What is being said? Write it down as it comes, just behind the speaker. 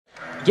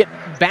get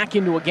back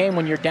into a game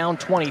when you're down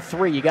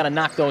 23. You got to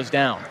knock those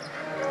down.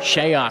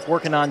 Shayok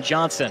working on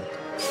Johnson.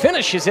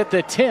 Finishes at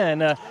the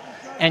 10,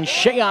 and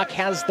Shayok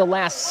has the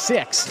last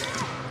 6.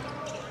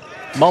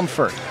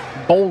 Mumford,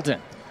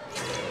 Bolden.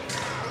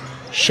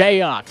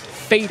 Shayok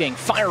fading,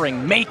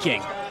 firing,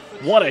 making.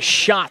 What a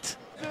shot.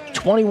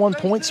 21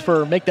 points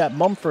for make that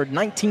Mumford,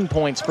 19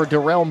 points for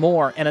Darrell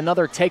Moore, and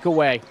another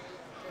takeaway.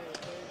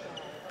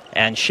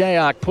 And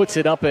Shayok puts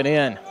it up and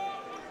in.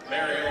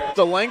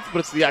 The length, but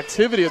it's the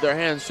activity of their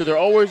hands. So they're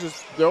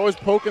always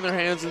poking their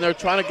hands, and they're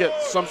trying to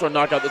get some sort of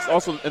knockout. It's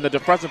also in the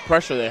defensive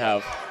pressure they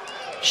have.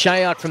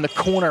 Shayok from the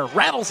corner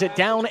rattles it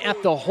down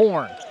at the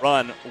horn.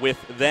 Run with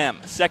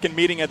them. Second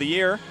meeting of the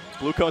year.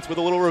 Bluecoats with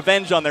a little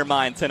revenge on their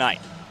mind tonight.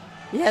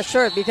 Yeah,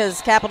 sure,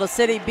 because Capital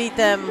City beat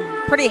them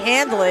pretty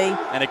handily.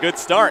 And a good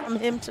start. From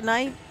him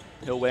tonight.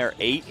 He'll wear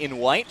 8 in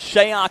white.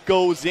 Shayok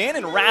goes in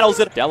and rattles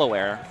it.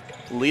 Delaware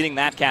leading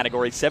that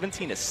category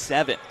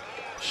 17-7.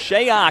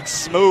 Shayok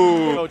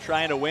smooth.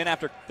 Trying to win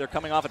after they're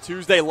coming off a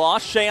Tuesday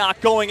loss.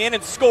 Shayok going in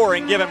and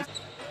scoring. Give him.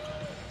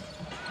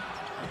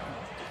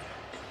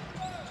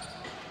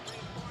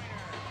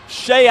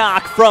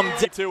 Shayok from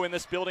 2 in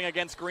this building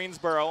against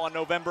Greensboro on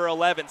November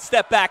 11th.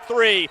 Step back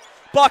 3.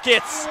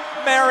 Buckets.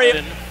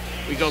 Marial.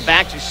 We go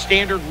back to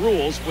standard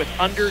rules with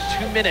under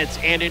 2 minutes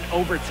and in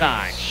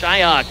overtime.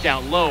 Shayok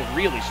down low.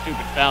 Really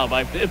stupid foul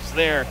by Bibbs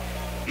there.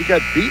 He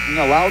got beaten,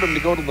 allowed him to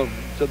go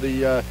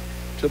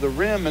to the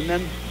rim, and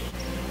then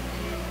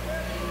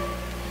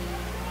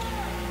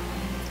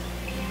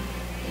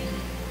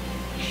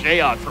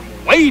Shayok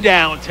from way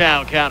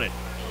downtown, count it.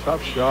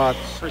 tough shots.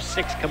 For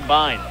 6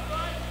 combined.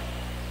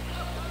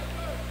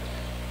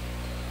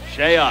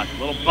 Shayok,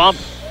 little bump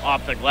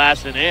off the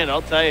glass and in.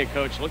 I'll tell you,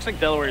 Coach, looks like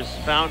Delaware's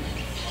found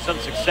some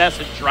success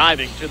in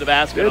driving to the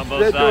basket on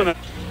both sides.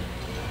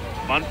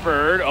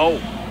 Munford,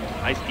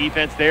 nice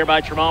defense there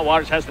by Tremont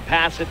Waters, has to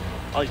pass it.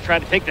 He's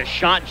trying to take the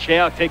shot, and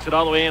Shayok takes it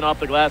all the way in off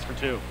the glass for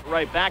 2.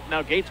 Right back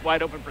now, Gates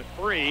wide open for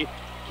 3.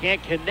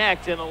 Can't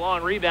connect, and a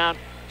long rebound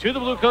to the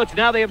Bluecoats.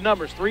 Now they have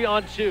numbers, 3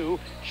 on 2.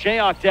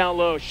 Shayok down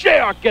low.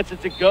 Shayok gets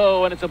it to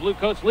go, and it's a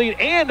Bluecoats lead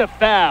and a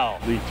foul.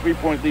 The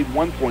 3-point lead,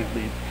 1-point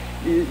lead.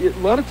 A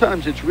lot of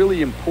times it's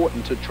really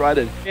important to try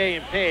to.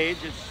 And Page,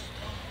 it's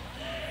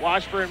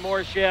Washburn,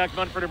 Moore, Shayok,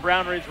 Munford, and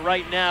Brownridge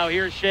right now.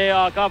 Here's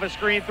Shayok off a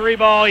screen,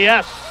 3-ball,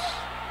 yes.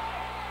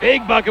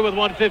 Big bucket with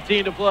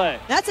 1:15 to play.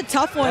 That's a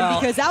tough one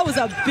because that was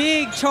a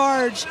big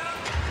charge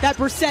that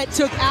Brissett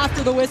took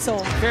after the whistle.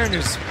 In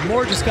fairness,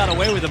 Moore just got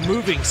away with a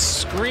moving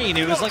screen.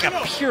 It was like a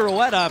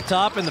pirouette up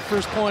top in the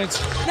first points.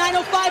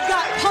 905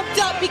 got pumped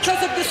up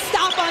because of the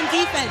stop on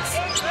defense.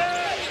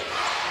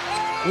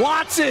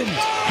 Watson,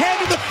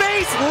 hand in the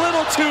face, a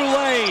little too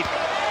late.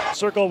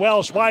 Circle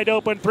Welsh, wide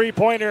open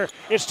three-pointer.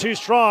 It's too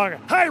strong.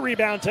 High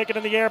rebound taken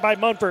in the air by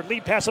Munford.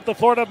 Lead pass up the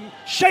floor to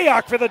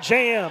Shayok for the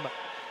jam.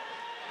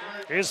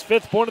 His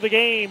 5th point of the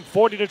game,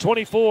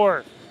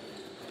 40-24.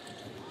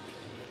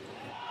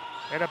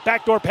 And a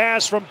backdoor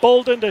pass from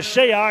Bolden to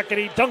Shayok, and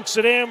he dunks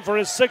it in for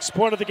his 6th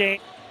point of the game.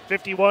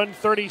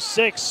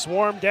 51-36,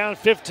 Swarm down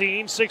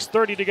 15,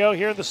 6:30 to go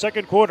here in the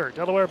second quarter.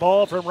 Delaware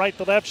ball from right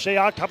to left.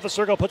 Shayok, top of the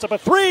circle, puts up a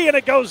 3, and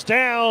it goes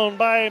down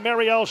by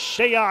Marial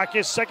Shayok,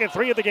 his 2nd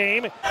 3 of the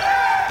game.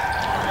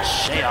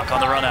 Shayok on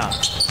the run out.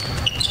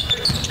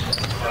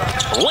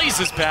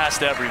 Blazes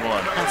past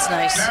everyone. That's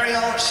nice.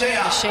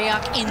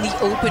 Shayok in the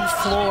open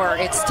floor.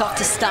 It's tough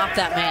to stop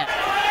that man.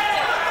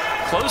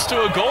 Close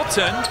to a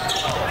goaltend,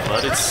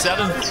 but it's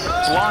 7th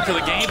block of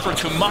the game for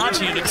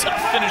Kumaji, and a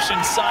tough finish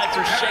inside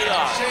for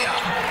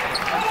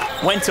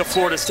Shayok. Went to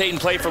Florida State and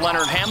played for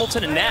Leonard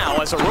Hamilton, and now,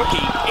 as a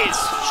rookie, is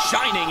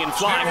shining and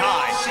flying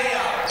high.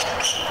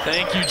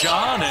 Thank you,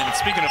 John, and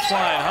speaking of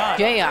flying high.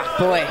 Shayok,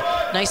 boy,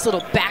 nice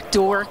little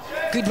backdoor,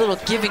 good little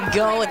give and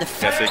go. And I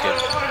think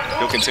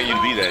he'll continue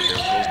to be that here.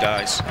 Those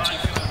guys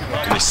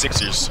in the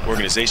Sixers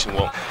organization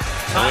won't.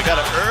 And we got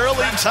an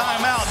early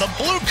timeout. The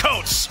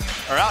Bluecoats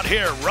are out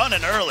here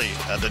running early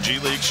at the G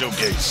League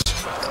Showcase.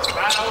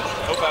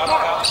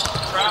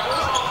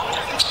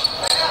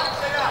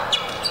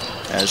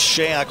 As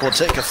Shayok will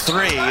take a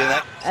 3.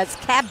 As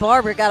Cat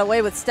Barber got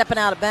away with stepping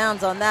out of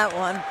bounds on that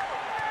one.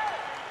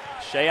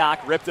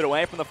 Shayok ripped it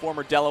away from the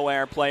former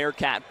Delaware player,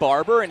 Cat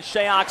Barber, and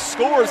Shayok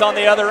scores on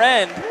the other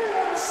end.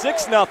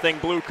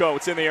 6-0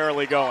 Bluecoats in the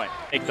early going.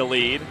 Take the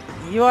lead.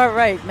 You are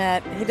right,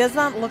 Matt. He does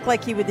not look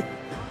like he would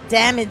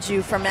damage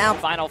you from out.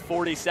 Final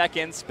 40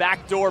 seconds.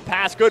 Backdoor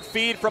pass. Good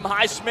feed from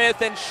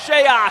Highsmith, and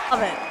Shayok.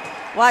 Love it.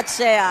 Watch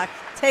Shayok.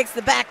 Takes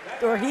the back,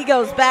 or he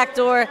goes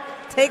backdoor,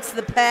 takes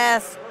the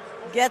pass,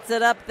 gets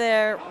it up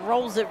there,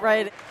 rolls it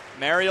right.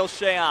 Marial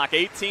Shayok,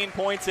 18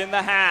 points in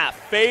the half.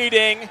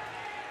 Fading.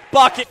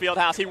 Bucket.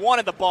 Fieldhouse. He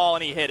wanted the ball,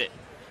 and he hit it.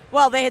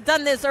 Well, they had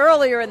done this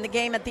earlier in the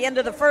game at the end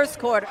of the first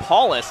quarter.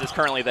 Paulus is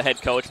currently the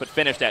head coach, but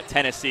finished at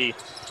Tennessee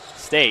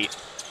State.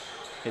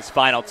 His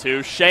final 2.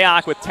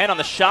 Shayok with 10 on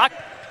the shot.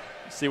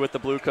 See what the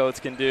Bluecoats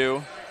can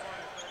do.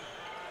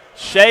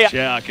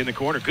 Shayok in the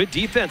corner. Good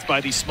defense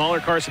by the smaller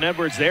Carson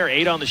Edwards there.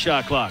 8 on the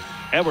shot clock.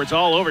 Edwards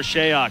all over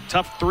Shayok.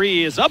 Tough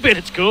 3 is up, and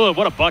it's good.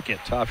 What a bucket.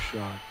 Tough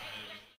shot.